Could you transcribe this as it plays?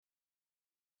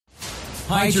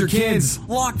Hide your kids.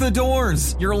 Lock the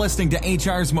doors. You're listening to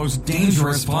HR's most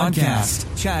dangerous podcast.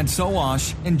 Chad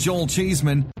Sowash and Joel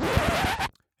Cheeseman.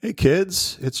 Hey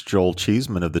kids, it's Joel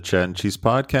Cheeseman of the Chad and Cheese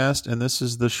Podcast, and this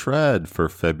is The Shred for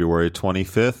February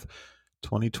 25th,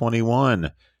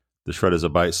 2021. The Shred is a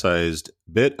bite-sized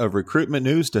bit of recruitment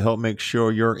news to help make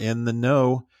sure you're in the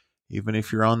know, even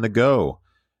if you're on the go.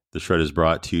 The Shred is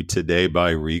brought to you today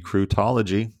by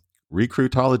Recruitology.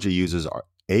 Recruitology uses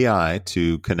AI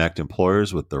to connect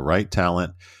employers with the right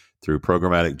talent through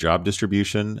programmatic job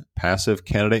distribution, passive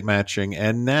candidate matching,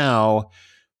 and now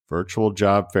virtual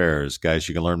job fairs. Guys,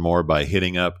 you can learn more by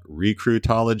hitting up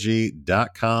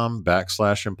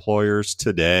recruitology.com/employers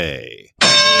today.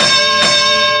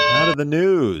 Out of the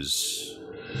news.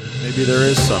 Maybe there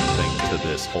is something to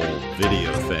this whole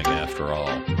video thing after all.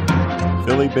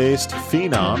 Philly-based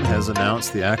Phenom has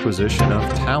announced the acquisition of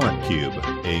Talentcube,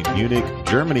 a Munich,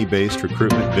 Germany-based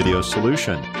recruitment video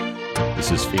solution. This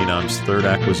is Phenom's third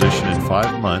acquisition in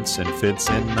 5 months and fits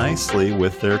in nicely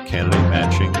with their candidate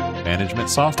matching management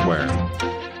software.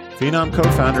 Phenom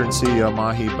co-founder and CEO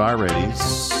Mahi Bayreddy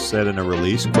said in a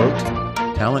release, quote,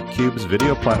 Talentcube's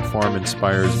video platform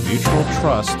inspires mutual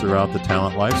trust throughout the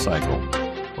talent lifecycle.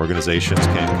 Organizations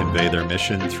can convey their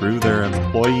mission through their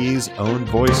employees' own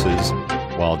voices,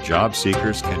 while job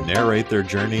seekers can narrate their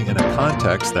journey in a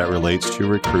context that relates to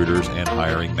recruiters and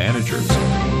hiring managers.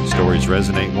 Stories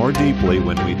resonate more deeply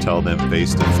when we tell them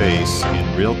face-to-face,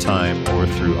 in real time, or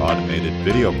through automated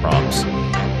video prompts.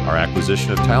 Our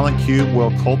acquisition of Talentcube will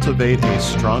cultivate a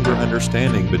stronger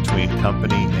understanding between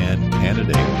company and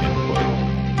candidate input.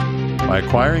 By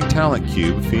acquiring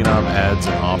Talentcube, Phenom adds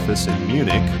an office in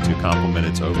Munich to complement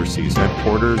its overseas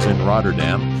headquarters in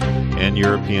Rotterdam and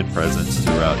European presence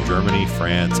throughout Germany,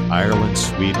 France, Ireland,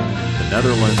 Sweden, the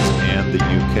Netherlands, and the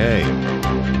UK.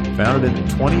 Founded in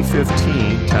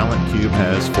 2015, Talentcube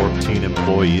has 14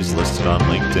 employees listed on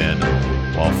LinkedIn,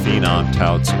 while Phenom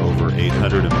touts over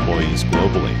 800 employees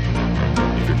globally.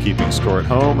 If you're keeping score at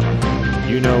home,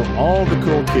 you know all the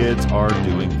cool kids are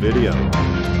doing video.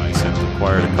 I've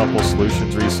acquired a couple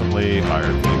solutions recently,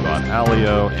 hired Vbot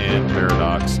Alio, and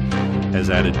Paradox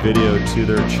has added video to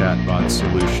their chatbot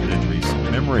solution in recent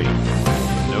memory.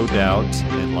 No doubt,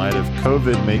 in light of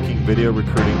COVID making video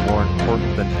recruiting more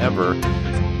important than ever,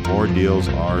 more deals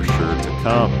are sure to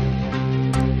come.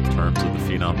 Terms of the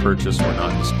Phenom purchase were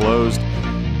not disclosed.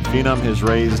 Phenom has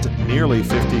raised nearly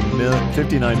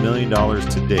 $59 million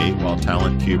to date, while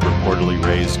Talentcube reportedly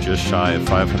raised just shy of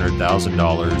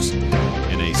 $500,000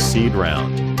 in a seed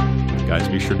round. Guys,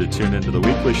 be sure to tune into the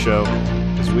weekly show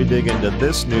as we dig into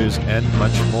this news and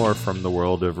much more from the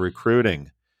world of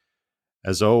recruiting.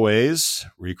 As always,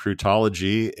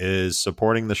 Recruitology is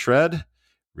supporting the Shred.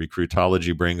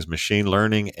 Recruitology brings machine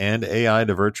learning and AI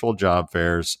to virtual job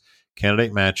fairs,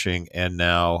 candidate matching, and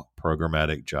now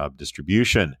programmatic job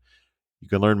distribution. You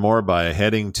can learn more by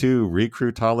heading to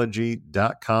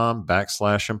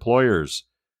recruitology.com/employers.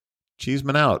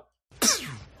 Cheeseman out.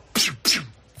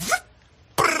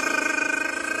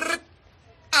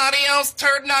 Adios,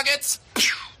 turd nuggets.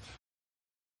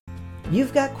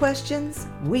 You've got questions,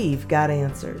 we've got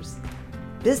answers.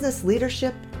 Business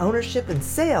leadership, ownership, and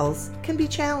sales can be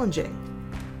challenging.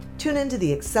 Tune into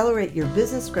the Accelerate Your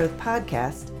Business Growth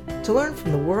podcast to learn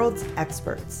from the world's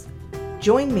experts.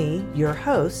 Join me, your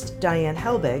host, Diane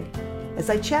Helbig,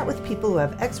 as I chat with people who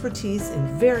have expertise in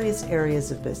various areas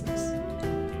of business.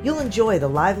 You'll enjoy the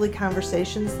lively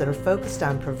conversations that are focused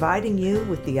on providing you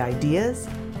with the ideas,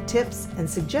 tips, and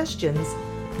suggestions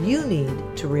you need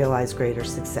to realize greater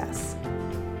success.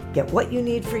 Get what you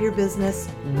need for your business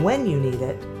when you need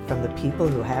it from the people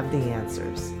who have the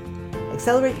answers.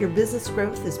 Accelerate Your Business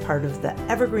Growth is part of the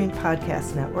Evergreen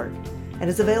Podcast Network and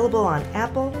is available on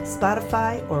Apple,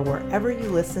 Spotify, or wherever you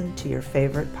listen to your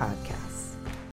favorite podcasts.